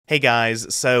Hey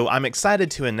guys, so I'm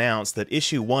excited to announce that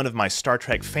issue 1 of my Star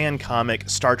Trek fan comic,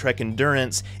 Star Trek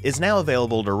Endurance, is now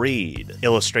available to read.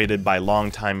 Illustrated by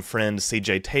longtime friend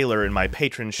CJ Taylor and my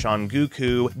patron Sean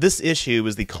Guku, this issue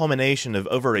is the culmination of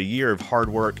over a year of hard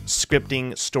work,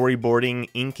 scripting, storyboarding,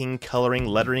 inking, coloring,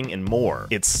 lettering, and more.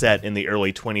 It's set in the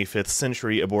early 25th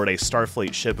century aboard a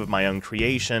Starfleet ship of my own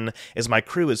creation, as my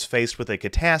crew is faced with a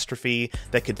catastrophe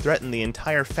that could threaten the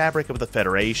entire fabric of the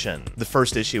Federation. The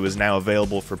first issue is now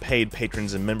available for paid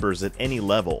patrons and members at any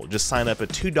level. Just sign up at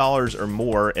 $2 or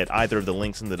more at either of the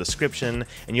links in the description,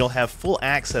 and you'll have full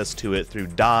access to it through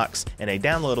docs and a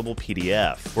downloadable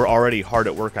PDF. We're already hard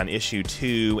at work on issue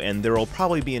 2, and there will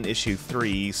probably be an issue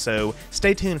 3, so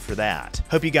stay tuned for that.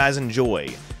 Hope you guys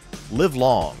enjoy. Live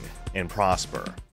long and prosper.